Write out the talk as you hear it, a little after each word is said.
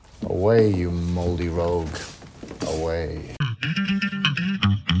Away, you moldy rogue. Away.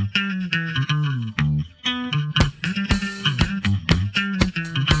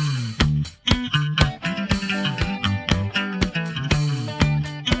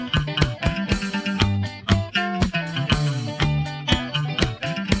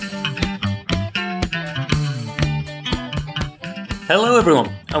 Hello everyone,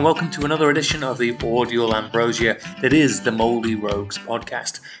 and welcome to another edition of the audio ambrosia that is the Mouldy Rogues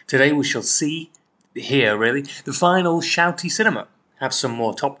podcast. Today we shall hear the final Shouty Cinema, have some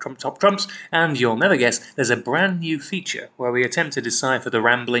more top trumps, and you'll never guess there's a brand new feature where we attempt to decipher the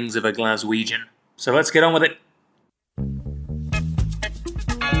ramblings of a Glaswegian. So let's get on with it.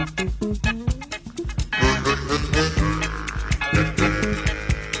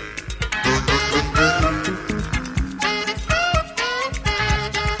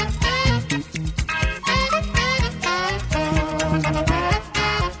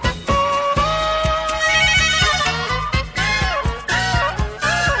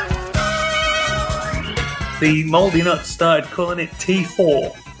 The Mouldy Nuts started calling it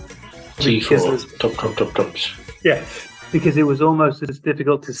T4. T4, top trumps. Yeah, because it was almost as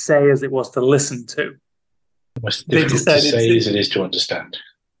difficult to say as it was to listen to. It's difficult to say as it is to understand.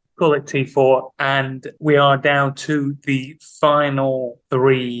 Call it T4, and we are down to the final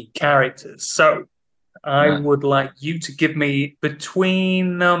three characters. So I would like you to give me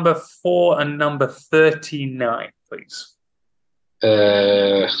between number 4 and number 39, please.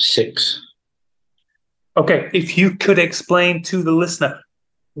 6. Okay, if you could explain to the listener,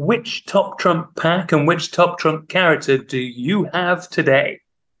 which top trump pack and which top trump character do you have today?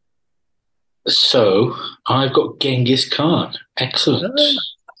 So, I've got Genghis Khan. Excellent.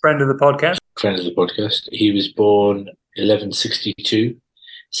 Friend of the podcast. Friend of the podcast. He was born 1162,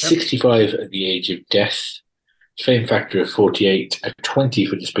 65 at the age of death, fame factor of 48, a 20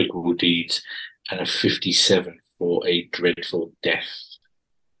 for despicable deeds, and a 57 for a dreadful death.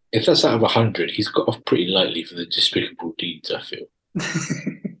 If that's out of 100, he's got off pretty lightly for the despicable deeds, I feel.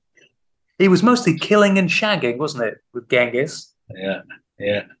 He was mostly killing and shagging, wasn't it, with Genghis? Yeah.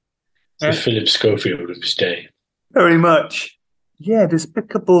 The Philip Schofield of his day. Very much. Yeah,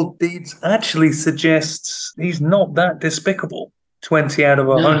 despicable deeds actually suggests he's not that despicable. 20 out of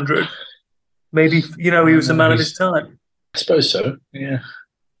 100. No. Maybe, he was a man of his time. I suppose so, yeah.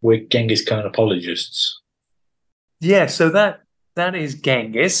 We're Genghis Khan apologists. Yeah, so that is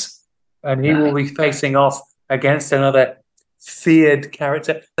Genghis, and he will be facing off against another feared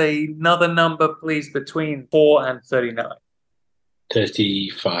character. Another number, please, between 4 and 39.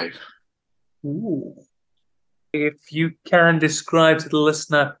 35. Ooh. If you can describe to the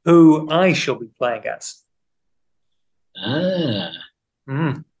listener who I shall be playing as.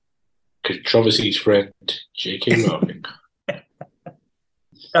 Controversy's friend, J.K. Rowling.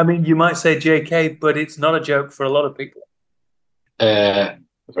 I mean, you might say J.K., but it's not a joke for a lot of people.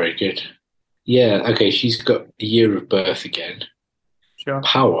 Very good. Yeah, okay, she's got a year of birth again. Sure.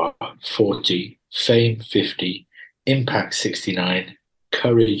 Power, 40. Fame, 50. Impact, 69.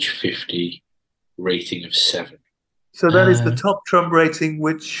 Courage, 50. Rating of 7. So that is the top trump rating,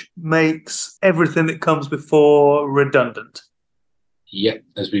 which makes everything that comes before redundant. Yep,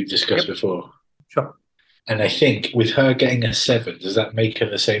 as we've discussed before. Sure. And I think with her getting a 7, does that make her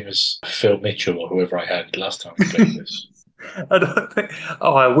the same as Phil Mitchell or whoever I had last time we played this? I don't think.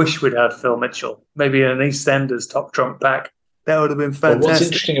 Oh, I wish we'd had Phil Mitchell. Maybe an EastEnders top trump pack. That would have been fantastic. But what's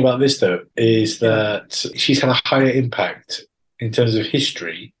interesting about this, though, is that she's had a higher impact in terms of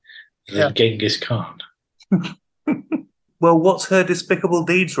history than Genghis Khan. Well, what's her despicable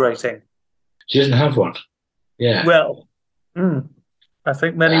deeds rating? She doesn't have one. Yeah. Well, I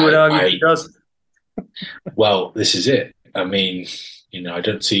think many would argue she does. Well, this is it. I mean, I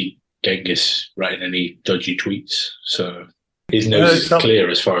don't see Genghis writing any dodgy tweets, so his nose is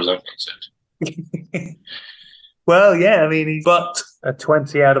clear as far as I'm concerned. Well, yeah, I mean, but a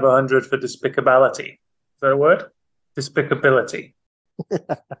 20 out of 100 for despicability. Is that a word? Despicability.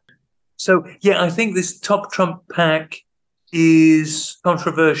 So, yeah, I think this top trump pack is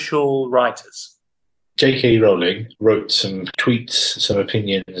controversial writers. J.K. Rowling wrote some tweets, some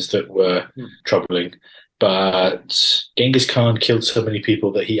opinions that were troubling, but Genghis Khan killed so many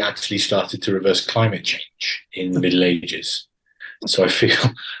people that he actually started to reverse climate change in the Middle Ages. So I feel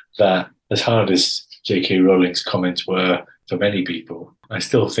that as hard as J.K. Rowling's comments were for many people, I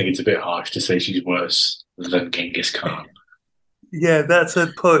still think it's a bit harsh to say she's worse than Genghis Khan. Yeah, that's a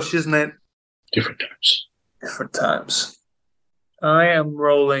push, isn't it? Different times. I am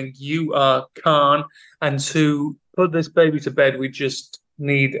rolling, you are Khan, and to put this baby to bed, we just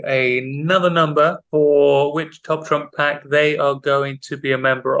need another number for which Top Trump pack they are going to be a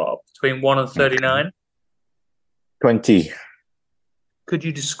member of, between 1 and 39. 20. Could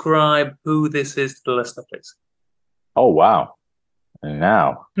you describe who this is to the listener, please? Oh, wow. And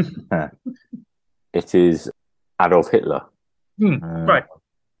now, it is Adolf Hitler. Right.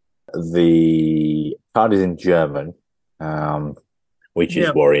 The card is in German, which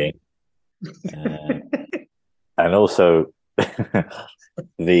is worrying. And also,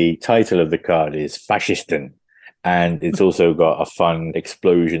 the title of the card is Faschisten. And it's also got a fun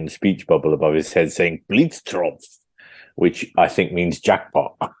explosion speech bubble above his head saying Blitztropf, which I think means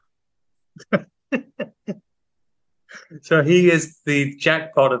jackpot. So he is the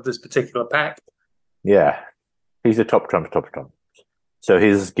jackpot of this particular pack. Yeah, he's a top trump. So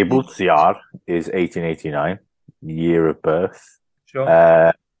his Geburtsjahr is 1889, year of birth.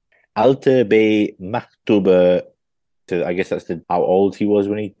 Sure. Alter bei Maktube, so I guess that's how old he was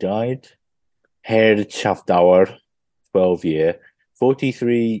when he died. Herrschaftdauer, 12 year.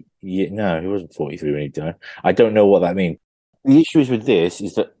 43 year. No, he wasn't 43 when he died. I don't know what that means. The issue is with this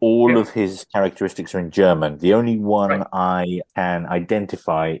is that all of his characteristics are in German. The only one I can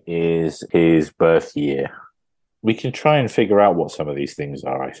identify is his birth year. We can try and figure out what some of these things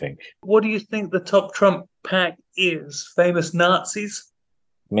are, I think. What do you think the Top Trump pack is? Famous Nazis?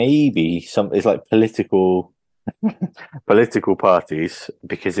 Maybe it's like political parties,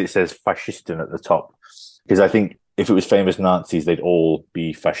 because it says Faschisten at the top. Because I think if it was famous Nazis, they'd all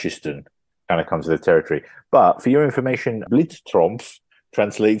be Faschisten. Kind of comes with the territory. But for your information, Blitztrumpf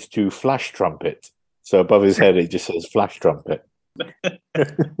translates to flash trumpet. So above his head, it just says flash trumpet.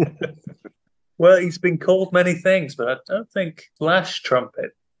 Well, he's been called many things, but I don't think flash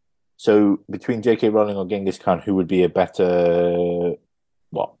trumpet. So between J.K. Rowling or Genghis Khan, who would be a better,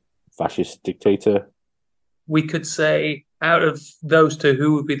 fascist dictator? We could say, out of those two,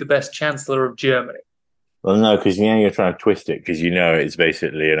 who would be the best chancellor of Germany? Well, no, because now you're trying to twist it, because it's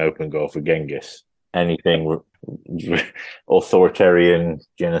basically an open goal for Genghis. Anything authoritarian,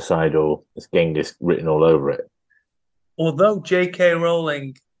 genocidal, it's Genghis written all over it. Although J.K.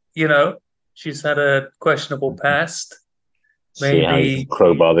 Rowling, she's had a questionable past. See how you can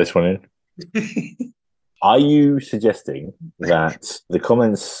crowbar this one in. Are you suggesting that the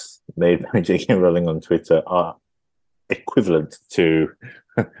comments made by J.K. Rowling on Twitter are equivalent to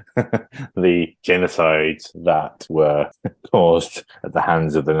the genocides that were caused at the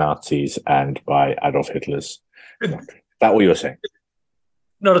hands of the Nazis and by Adolf Hitler's? Is that what you're saying?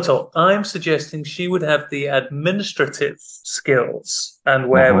 Not at all. I'm suggesting she would have the administrative skills and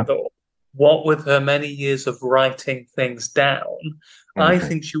wherewithal. What with her many years of writing things down, I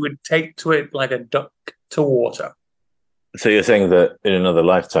think she would take to it like a duck to water. So you're saying that in another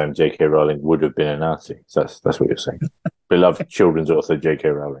lifetime, J.K. Rowling would have been a Nazi? So that's what you're saying. Beloved children's author J.K.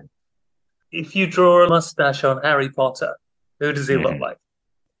 Rowling. If you draw a mustache on Harry Potter, who does he look like?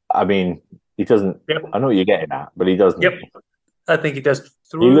 I mean, he doesn't. Yep. I know what you're getting at, but he doesn't. Yep, I think he does.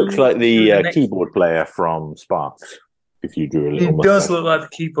 He looks like the keyboard player from Sparks. If you drew a little mustache. He does look like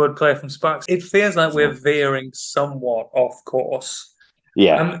the keyboard player from Sparks. It feels like we're veering somewhat off course.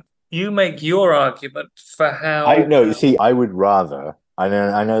 Yeah. You make your argument for how... I would rather... I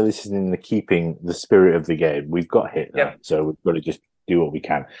know this is in the spirit of the game. We've got Hitler, so we've got to just do what we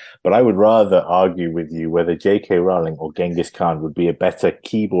can. But I would rather argue with you whether J.K. Rowling or Genghis Khan would be a better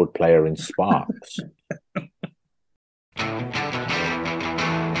keyboard player in Sparks.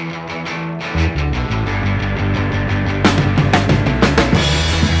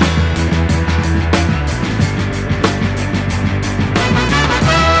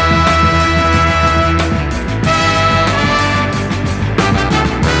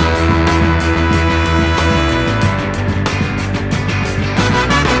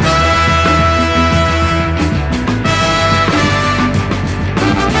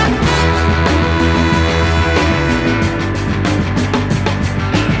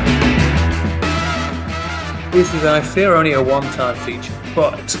 This is, I fear, only a one-time feature,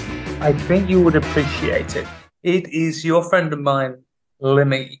 but I think you would appreciate it. It is your friend of mine,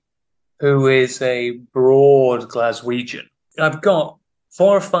 Limmy, who is a broad Glaswegian. I've got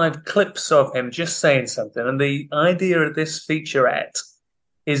 4 or 5 clips of him just saying something, and the idea of this featurette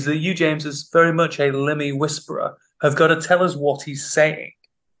is that you, James, is very much a Limmy whisperer, have got to tell us what he's saying.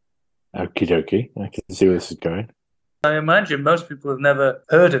 Okie dokie, I can see where this is going. I imagine most people have never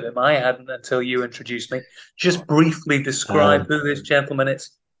heard of him. I hadn't until you introduced me. Just briefly describe who this gentleman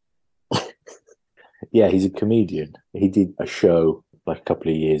is. Yeah, he's a comedian. He did a show like a couple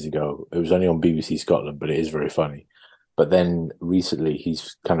of years ago. It was only on BBC Scotland, but it is very funny. But then recently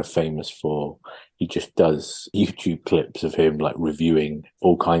he's kind of famous for, he just does YouTube clips of him like reviewing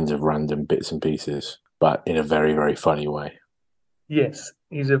all kinds of random bits and pieces, but in a very, very funny way. Yes,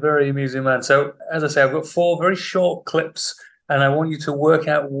 he's a very amusing man. So, as I say, I've got 4 very short clips, and I want you to work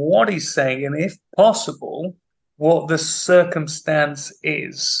out what he's saying, and if possible, what the circumstance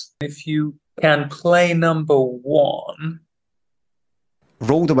is. If you can play number 1.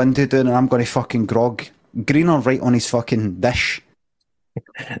 Roll the window down and I'm going to fucking grog. Greener right on his fucking dish.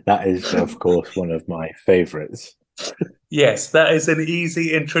 That is, of course, one of my favourites. Yes, that is an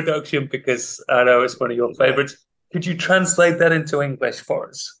easy introduction because I know it's one of your favourites. Could you translate that into English for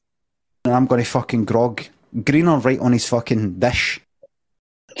us? And I'm going to fucking grog. Greener right on his fucking dish.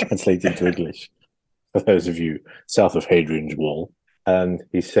 Translated to English, for those of you south of Hadrian's Wall. And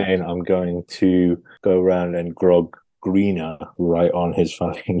he's saying, I'm going to go around and grog Greener right on his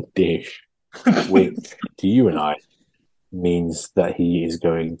fucking dish. Which, to you and I, means that he is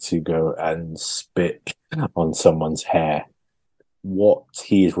going to go and spit on someone's hair. What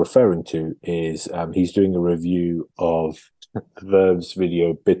he is referring to is he's doing a review of Verve's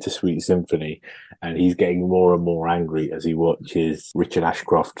video Bittersweet Symphony, and he's getting more and more angry as he watches Richard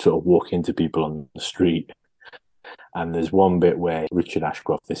Ashcroft sort of walk into people on the street. And there's one bit where Richard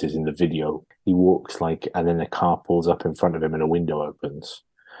Ashcroft, this is in the video, he walks and then a car pulls up in front of him and a window opens.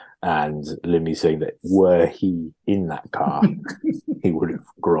 And Limmy's saying that were he in that car, he would have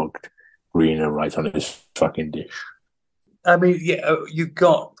grogged Greener right on his fucking dish. I mean, yeah, you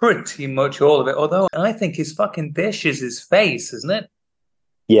got pretty much all of it. Although I think his fucking dish is his face, isn't it?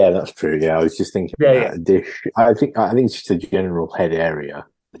 Yeah, that's true. Yeah, I was just thinking dish. I think it's just a general head area.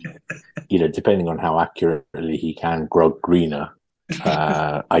 Depending on how accurately he can grog Greener,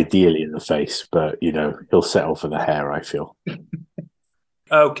 ideally in the face, but he'll settle for the hair, I feel.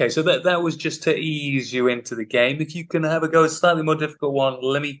 Okay, so that was just to ease you into the game. If you can have a go, a slightly more difficult one,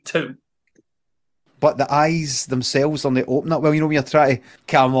 Lemmy 2. But the eyes themselves on the opener, well, when you're trying to,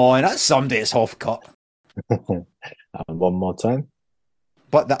 come on, that's somebody's half cut. One more time.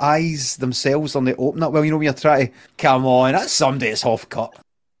 But the eyes themselves on the opener, well, when you're trying to, come on, that's somebody's half cut.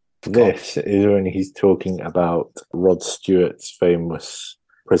 This is when he's talking about Rod Stewart's famous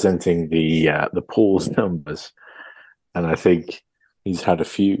presenting the Paul's numbers, and I think he's had a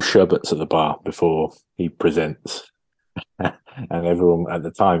few sherbets at the bar before he presents. And everyone at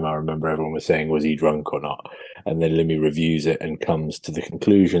the time, I remember everyone was saying, was he drunk or not? And then Limmy reviews it and comes to the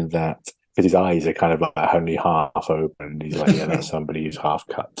conclusion that because his eyes are kind of like only half open, he's like, yeah, that's somebody who's half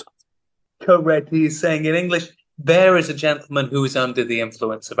cut. Correct. He's saying in English, there is a gentleman who is under the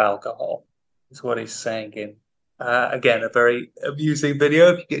influence of alcohol, is what he's saying in, again, a very amusing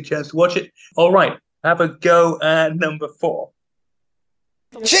video if you get a chance to watch it. All right, have a go at number 4.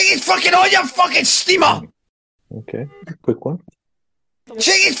 Shake it fucking on your fucking steamer! Okay, quick one.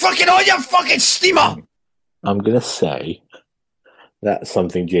 Shake it fucking on your fucking steamer! I'm going to say that's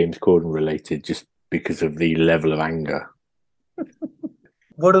something James Corden related just because of the level of anger.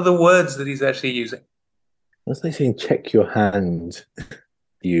 What are the words that he's actually using? Was they saying, check your hand,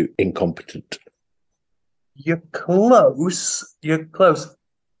 you incompetent? You're close. You're close.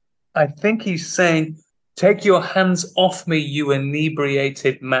 I think he's saying, take your hands off me, you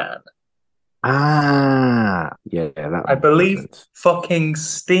inebriated man. Ah, yeah, that I believe fucking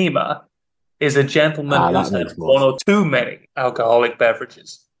steamer is a gentleman who's had one or too many alcoholic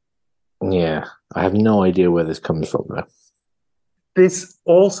beverages. Yeah, I have no idea where this comes from, though. This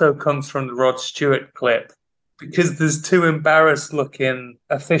also comes from the Rod Stewart clip because there's 2 embarrassed-looking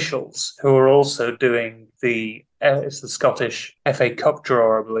officials who are also doing it's the Scottish FA Cup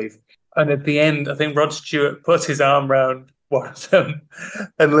draw, I believe. And at the end, I think Rod Stewart puts his arm around one of them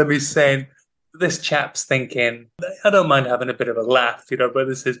and Limmy's saying, this chap's thinking, I don't mind having a bit of a laugh, but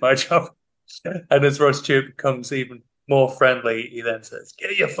this is my job. And as Rod Stewart becomes even more friendly, he then says,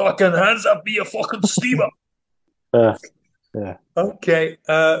 get your fucking hands up, be a fucking steamer. Yeah. Okay,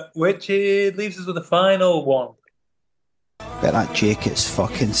 which leaves us with the final one. I bet that jacket's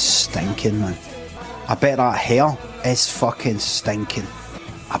fucking stinking, man. I bet that hair is fucking stinking.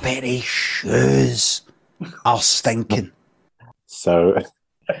 I bet his shoes are stinking. So,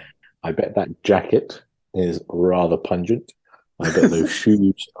 I bet that jacket is rather pungent. I bet those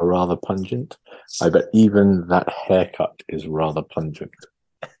shoes are rather pungent. I bet even that haircut is rather pungent.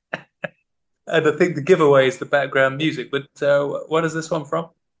 And I think the giveaway is the background music. But what is this one from?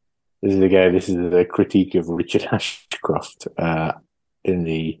 This is a critique of Richard Ashcroft in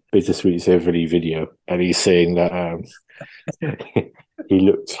the Bittersweet Symphony video. And he's saying that he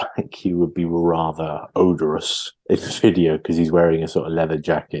looks like he would be rather odorous in the video because he's wearing a sort of leather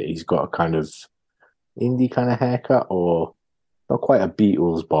jacket. He's got a kind of indie kind of haircut, or not quite a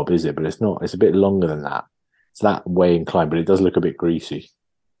Beatles bob, is it? But it's not. It's a bit longer than that. It's that way inclined, but it does look a bit greasy.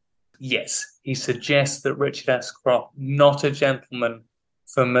 Yes, he suggests that Richard Ashcroft, not a gentleman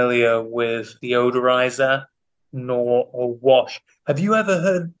familiar with deodorizer nor a wash. Have you ever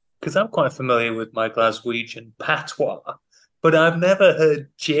heard, because I'm quite familiar with my Glaswegian patois, but I've never heard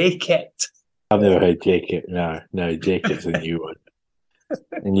jacket. I've never heard jacket. No, jacket's a new one.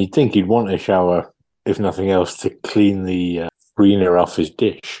 And you'd think he'd want a shower, if nothing else, to clean the greener off his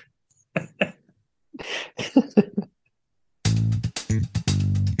dish.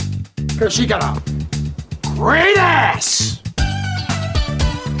 Because she got a great ass!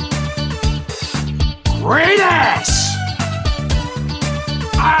 Great ass!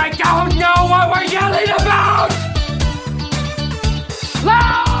 I don't know what we're yelling about!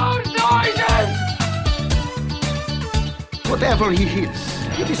 Loud noises! Whatever he hits,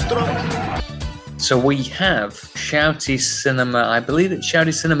 he destroys. So we have Shouty Cinema. I believe it's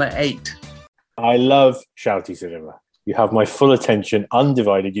Shouty Cinema 8. I love Shouty Cinema. You have my full attention,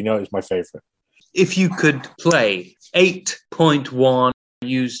 undivided. You know it's my favourite. If you could play 8.1,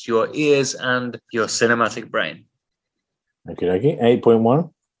 use your ears and your cinematic brain. Okay.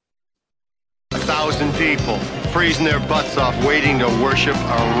 8.1. 1,000 people freezing their butts off waiting to worship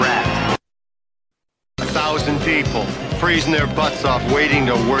a rat. 1,000 people freezing their butts off waiting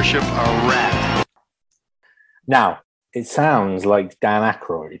to worship a rat. Now, it sounds like Dan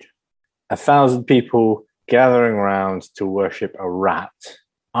Aykroyd. 1,000 people gathering around to worship a rat,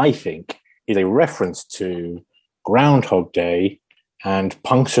 I think, is a reference to Groundhog Day and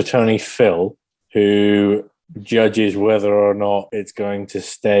Punk's attorney Phil, who judges whether or not it's going to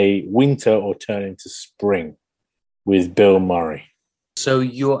stay winter or turn into spring with Bill Murray. So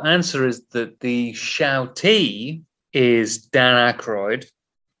your answer is that the Shouty is Dan Aykroyd.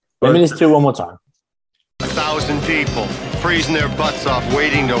 Let me just do one more time. 1,000 people freezing their butts off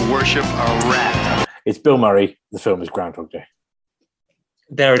waiting to worship a rat. It's Bill Murray. The film is Groundhog Day.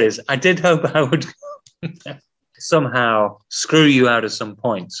 There it is. I did hope I would somehow screw you out of some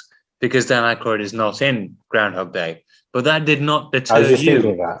points because Dan Aykroyd is not in Groundhog Day. But that did not deter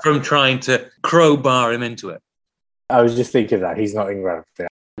you from trying to crowbar him into it. I was just thinking that. He's not in Groundhog Day.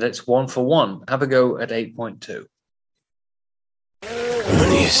 That's 1 for 1. Have a go at 8.2. None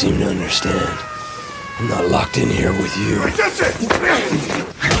of you seem to understand. I'm not locked in here with you. That's it!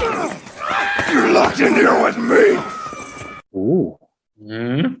 You're locked in here with me! Ooh.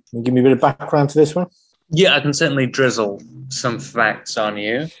 Can you give me a bit of background to this one? Yeah, I can certainly drizzle some facts on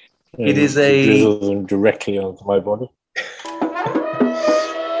you. It is drizzle them directly onto my body.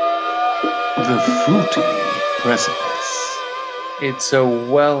 The Fruity Precipice. It's a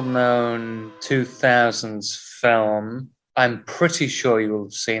well-known 2000s film. I'm pretty sure you will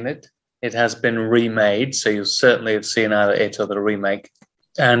have seen it. It has been remade, so you'll certainly have seen either it or the remake.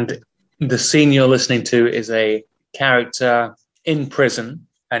 And the scene you're listening to is a character in prison,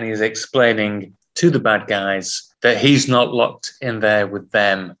 and he's explaining to the bad guys that he's not locked in there with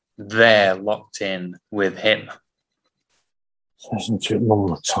them. They're locked in with him. Listen to it one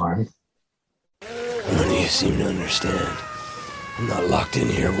more time. None of you seem to understand. I'm not locked in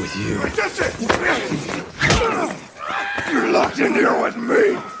here with you. That's it! You're locked in here with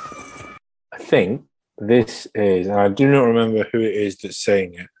me! I think this is, and I do not remember who it is that's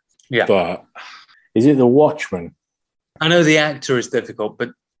saying it. Yeah. But is it the Watchman? I know the actor is difficult,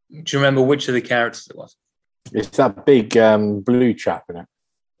 but do you remember which of the characters it was? It's that big blue chap in it.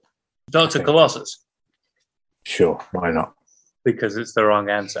 Dr. Colossus. Sure, why not? Because it's the wrong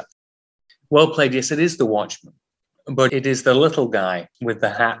answer. Well played. Yes, it is the Watchman. But it is the little guy with the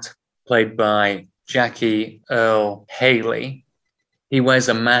hat, played by Jackie Earle Haley. He wears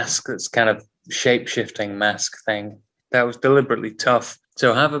a mask that's kind of shape-shifting mask thing. That was deliberately tough.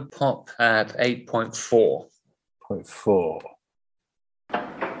 So have a pop at 8.4. 0.4.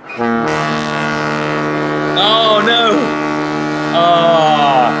 Oh, no!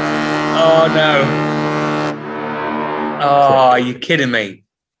 Oh, no. Oh, are you kidding me?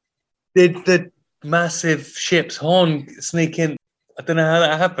 Did the massive ship's horn sneak in? I don't know how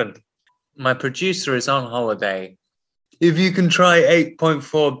that happened. My producer is on holiday. If you can try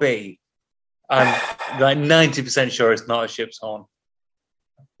 8.4b, I'm like 90% sure it's not a ship's horn.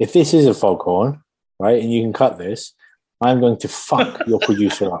 If this is a foghorn, right, and you can cut this, I'm going to fuck your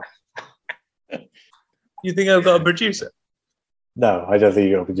producer up. You think I've got a producer? No, I don't think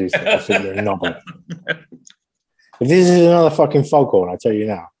you've got a producer. I think you're a knobber. If this is another fucking foghorn, I tell you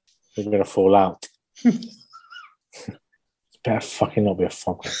now, we're going to fall out. It's better fucking not be a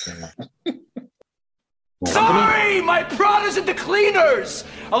foghorn. Sorry! My Prada's at the cleaners!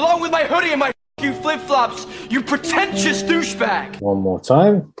 Along with my hoodie and my you flip-flops, you pretentious douchebag. One more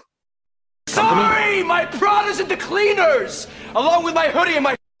time. Sorry, my Prada's at the cleaners, along with my hoodie and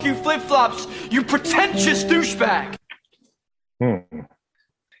my you flip-flops, you pretentious douchebag.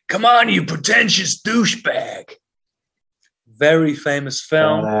 Come on, you pretentious douchebag. Very famous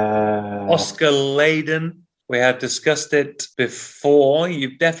film, Oscar laden. We have discussed it before.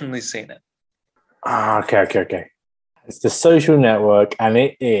 You've definitely seen it. Okay. It's The Social Network, and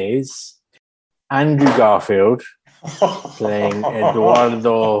it is Andrew Garfield playing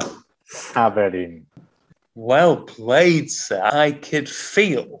Eduardo Saverin. Well played, sir. I could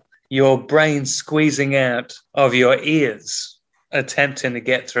feel your brain squeezing out of your ears attempting to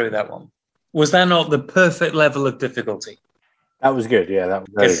get through that one. Was that not the perfect level of difficulty? That was good. Yeah, that was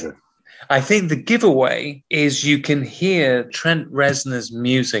very good. I think the giveaway is you can hear Trent Reznor's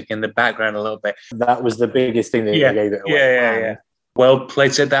music in the background a little bit. That was the biggest thing that gave it away. Yeah. Well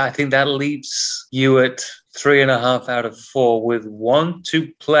played, sir. I think that leaves you at 3.5 out of 4 with 1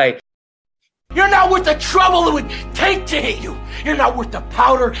 to play. You're not worth the trouble it would take to hit you. You're not worth the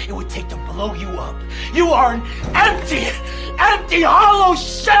powder it would take to blow you up. You are an empty, hollow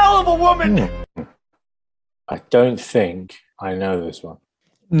shell of a woman. I don't think I know this one.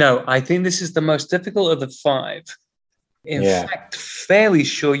 No, I think this is the most difficult of the 5. In fact, fairly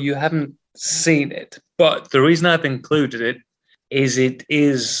sure you haven't seen it. But the reason I've included it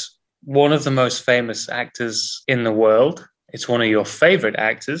is one of the most famous actors in the world. It's one of your favorite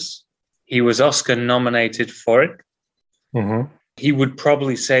actors. He was Oscar nominated for it. Mm-hmm. He would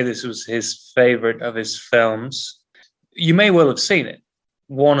probably say this was his favorite of his films. You may well have seen it.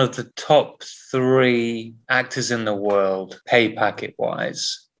 One of the top 3 actors in the world, pay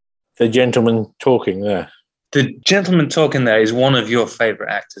packet-wise. The gentleman talking there. The gentleman talking there is one of your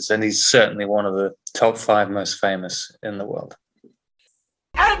favorite actors, and he's certainly one of the top 5 most famous in the world.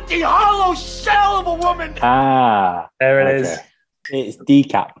 Empty, hollow shell of a woman. There it is. It's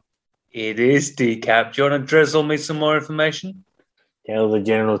Decap. It is Decap. Do you want to drizzle me some more information? Tell the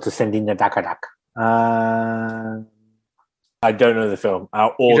general to send in the Dakadak. I don't know the film.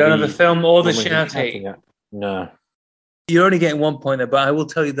 You don't know the film or the shouting? No. You're only getting 1 point there, but I will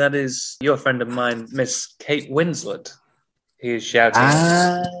tell you that is your friend of mine, Miss Kate Winslet. He is shouting.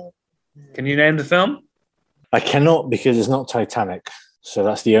 Can you name the film? I cannot, because it's not Titanic. So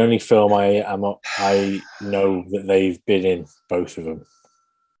that's the only film I know that they've been in, both of them.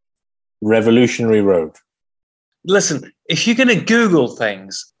 Revolutionary Road. Listen, if you're going to Google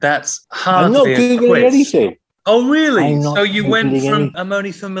things, that's hard. I'm not Googling anything. Oh, really? So you went from, I'm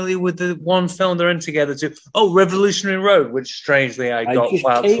only familiar with the one film they're in together, to, Revolutionary Road, which strangely I got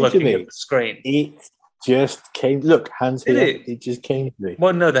while looking at the screen. It just came. Look, hands here. It just came to me.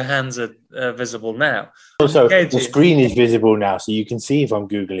 Well, no, the hands are visible now. Also, the screen is visible now, so you can see if I'm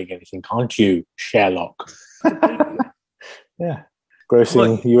Googling anything, can't you, Sherlock? Yeah.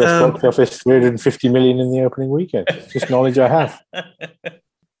 Grossing US box office 350 million in the opening weekend. Just knowledge I have.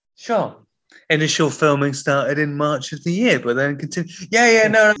 Sure. Initial filming started in March of the year, but then continued.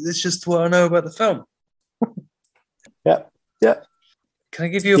 No, it's just what I know about the film. Yeah. Can I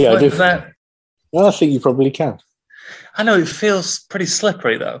give you a point for that? Well, I think you probably can. I know it feels pretty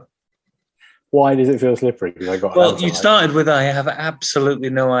slippery, though. Why does it feel slippery? You started with, I have absolutely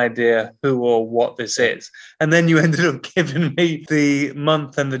no idea who or what this is. And then you ended up giving me the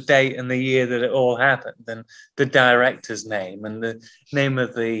month and the date and the year that it all happened, and the director's name and the name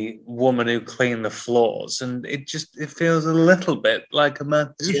of the woman who cleaned the floors. And it feels a little bit like a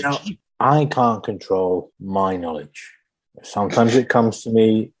man. I can't control my knowledge. Sometimes it comes to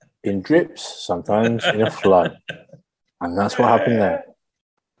me in drips, sometimes in a flood. And that's what happened there.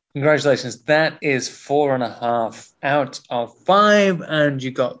 Congratulations. That is 4.5 out of 5, and you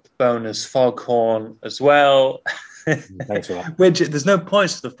got the bonus foghorn as well. Thanks for that. Which, there's no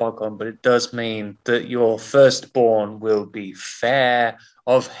points for the foghorn, but it does mean that your firstborn will be fair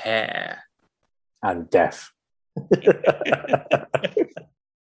of hair. And deaf.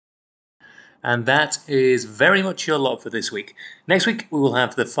 And that is very much your lot for this week. Next week, we will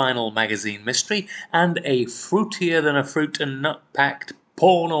have the final magazine mystery and a fruitier than a fruit and nut packed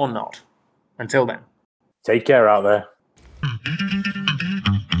porn or not. Until then. Take care out there.